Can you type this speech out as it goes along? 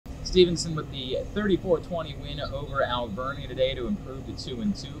Stevenson with the 34-20 win over Alvernia today to improve to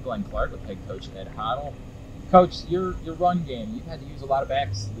 2-2. Glenn Clark with head coach Ed Hottle. Coach, your run game, you've had to use a lot of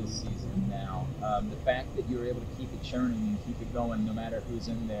backs this season now. The fact that you're able to keep it churning and keep it going no matter who's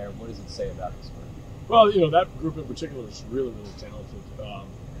in there, what does it say about this group? Well, that group in particular is really, really talented.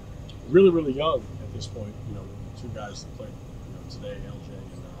 Really, really young at this point. The two guys that played today, LJ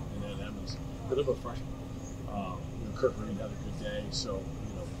and Ed Evans, a bit of a freshman. Kirk Reed had a good day, so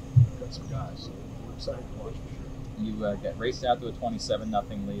we've got some guys. So we're excited to watch for sure. You got raced out to a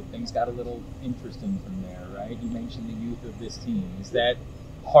 27-0 lead. Things got a little interesting from there, right? You mentioned the youth of this team. Is that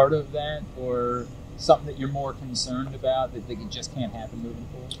part of that, or something that you're more concerned about that it just can't happen moving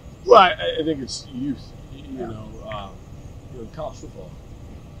forward? Well, I think it's youth. College football,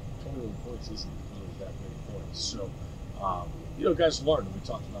 21 points isn't really that many points. So, guys learn. We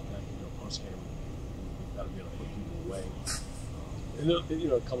talked about that. Postgame, we've got to be able to put people away. And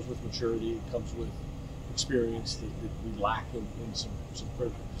it comes with maturity. It comes with experience that we lack in some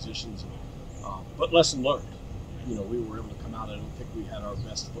critical positions. But lesson learned. We were able to come out. I don't think we had our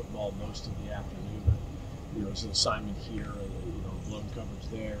best football most of the afternoon. It was an assignment here, blown coverage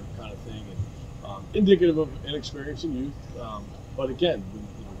there, kind of thing, and indicative of inexperience and youth. But again, when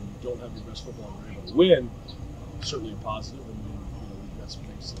you don't have your best football and you're able to win, certainly a positive. And we've got some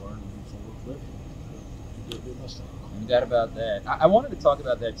things to learn and move forward with. Be a Mustang. No doubt about that. I wanted to talk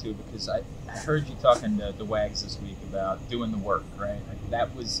about that too because I heard you talking to the Wags this week about doing the work, right?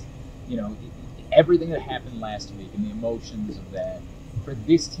 That was, everything that happened last week and the emotions of that. For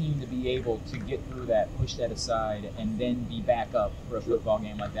this team to be able to get through that, push that aside, and then be back up for a football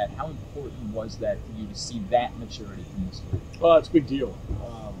game like that, how important was that for you to see that maturity from this group? Well, it's a big deal.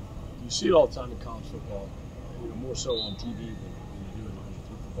 You see it all the time in college football, more so on TV than you do in Division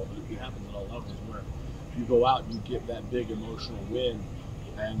III football, but it happens at all levels where you go out and you get that big emotional win,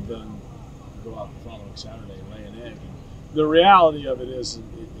 and then you go out the following Saturday and lay an egg. And the reality of it is,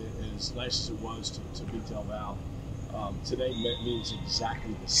 as nice as it was to beat Del Val, today means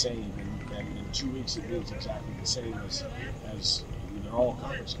exactly the same, and in 2 weeks it means exactly the same as they're all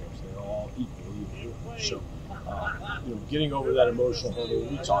conference games. They're all equally important. So, getting over that emotional hurdle.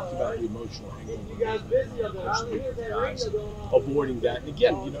 We talked about the emotional hangover with the guys, avoiding that. And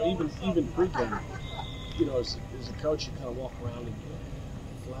again, even pregame, as a coach, you kind of walk around and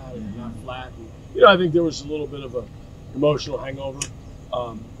flat and not flat. And, I think there was a little bit of a emotional hangover.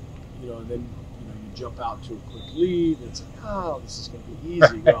 And then you jump out to a quick lead, and it's like, this is going to be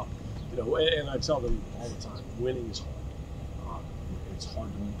easy. Well, and I tell them all the time, winning is hard. It's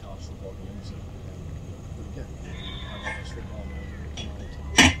hard to win college football games, but again, have all this football all the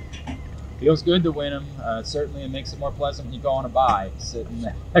time. Feels good to win them. Certainly, it makes it more pleasant when you go on a bye, sitting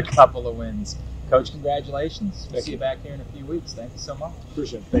a couple of wins. Coach, congratulations. We'll see you back here in a few weeks. Thank you so much.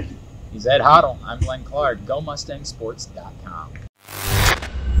 Appreciate it. Thank you. He's Ed Hottle. I'm Glenn Clark. GoMustangSports.com.